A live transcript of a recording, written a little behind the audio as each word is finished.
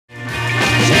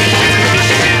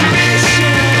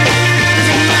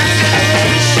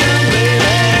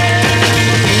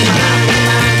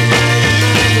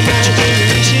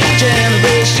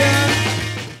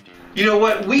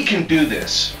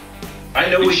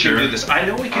we can do this. I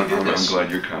know we can do this. I'm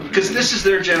glad you're coming. Because this is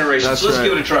their generation. So let's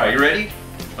give it a try. You ready?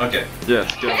 Okay. Yeah,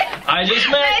 go. I just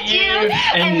met you,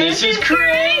 and this is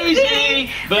crazy.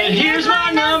 But here's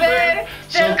my number,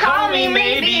 so call me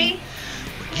maybe.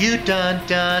 You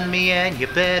done me, and you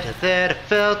better that I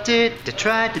felt it. I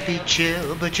tried to be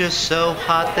chill, but you're so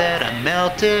hot that I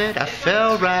melted. I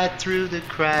fell right through the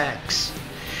cracks.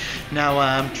 Now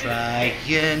I'm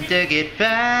trying to get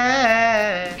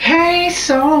back. Hey,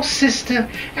 soul sister,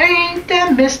 ain't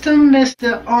that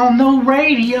Mr. on the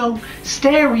radio,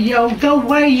 stereo? The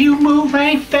way you move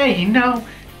ain't fading, no.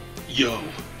 Yo,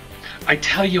 I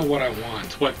tell you what I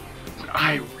want, what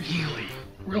I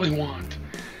really want.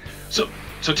 So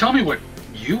tell me what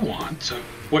you want,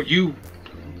 what you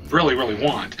really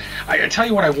want. I tell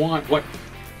you what I want, what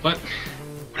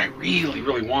I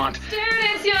really want.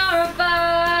 Students, you're a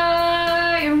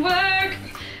firework.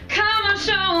 Come on,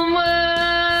 show them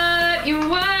what you're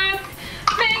worth.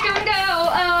 Make them go,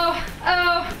 oh,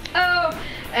 oh, oh,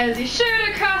 as you shoot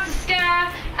across the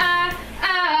sky.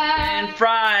 And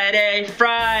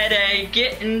Friday,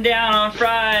 getting down on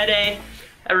Friday.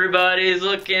 Everybody's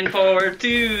looking forward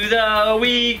to the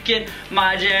weekend.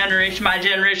 My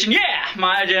generation, yeah!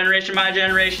 My generation,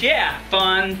 yeah!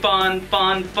 Fun.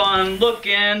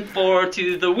 Looking forward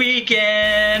to the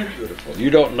weekend. Beautiful. You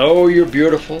don't know you're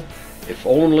beautiful? If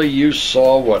only you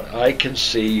saw what I can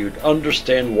see, you'd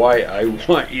understand why I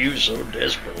want you so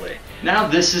desperately. Now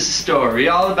this is a story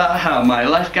all about how my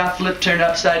life got flipped, turned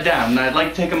upside down. And I'd like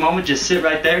to take a moment, just sit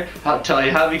right there. I'll tell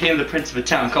you how I became the prince of a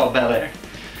town called Bel Air.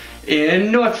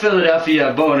 In North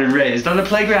Philadelphia, born and raised, on the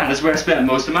playground is where I spent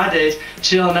most of my days,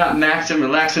 chilling out, maxing,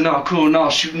 relaxing, all cool and all,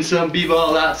 shooting some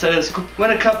b-ball outside of school. When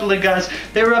a couple of guys,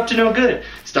 they were up to no good,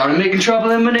 started making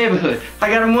trouble in my neighborhood. I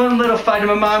got in one little fight and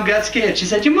my mom got scared. She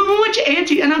said, "Your mama wants your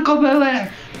auntie and Uncle Bel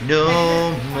Air."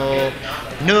 No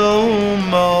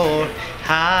more,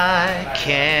 I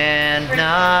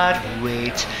cannot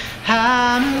wait.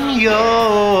 I'm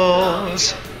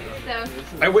yours.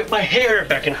 I whip my hair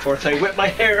back and forth. I whip my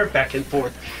hair back and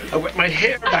forth. I whip my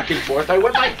hair back and forth. I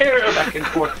whip my hair back and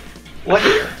forth. What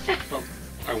here? Well,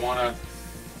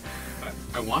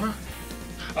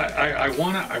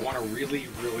 I really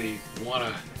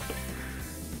wanna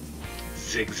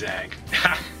zigzag.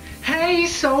 Hey,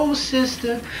 soul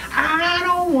sister, I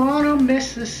don't wanna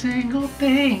miss a single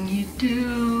thing you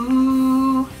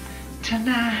do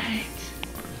tonight.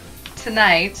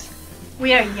 Tonight,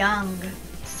 we are young.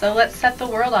 So let's set the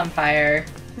world on fire.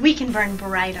 We can burn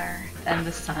brighter than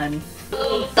the sun.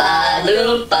 Loompa,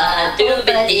 loompa,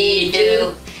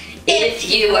 doobity-doo. If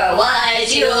you are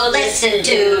wise, you'll listen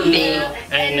to me.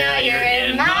 And now you're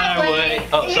in my way.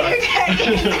 Oh, sorry. You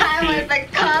took time with the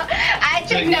call. I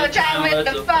took no time with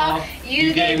the fall.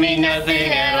 You gave me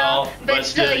nothing at all, but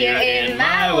still you're in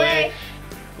my way.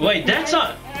 Wait, that's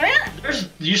not.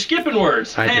 You skipping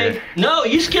words. I did. No,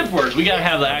 you skip words. We gotta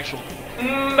have the actual.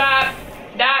 Bop,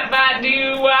 dot, bop,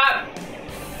 doo wop.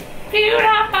 Doo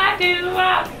dop, bop, doo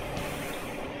wop.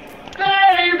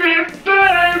 Baby, baby,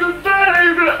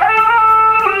 baby,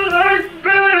 oh, like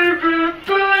baby,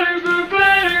 baby,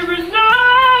 baby, no,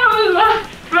 like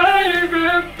baby,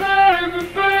 baby,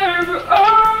 baby,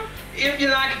 oh. If you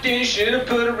like it, then you should have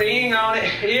put a ring on it.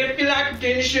 If you like it,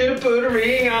 then you should have put a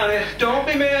ring on it. Don't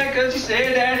be mad cause he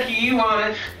said that he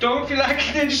wanted. Don't feel like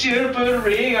it, then you should have put a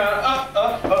ring on it.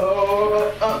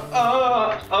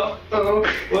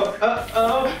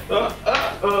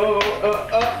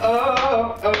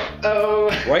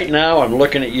 Right now I'm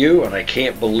looking at you and I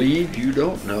can't believe you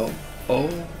don't know.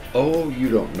 Oh, you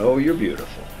don't know you're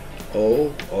beautiful.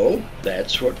 Oh,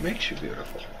 that's what makes you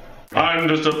beautiful. I'm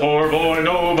just a poor boy,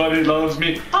 nobody loves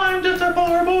me. I'm just a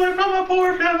poor boy from a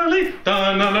poor family.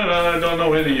 Da, na, na, na, I don't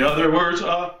know any other words.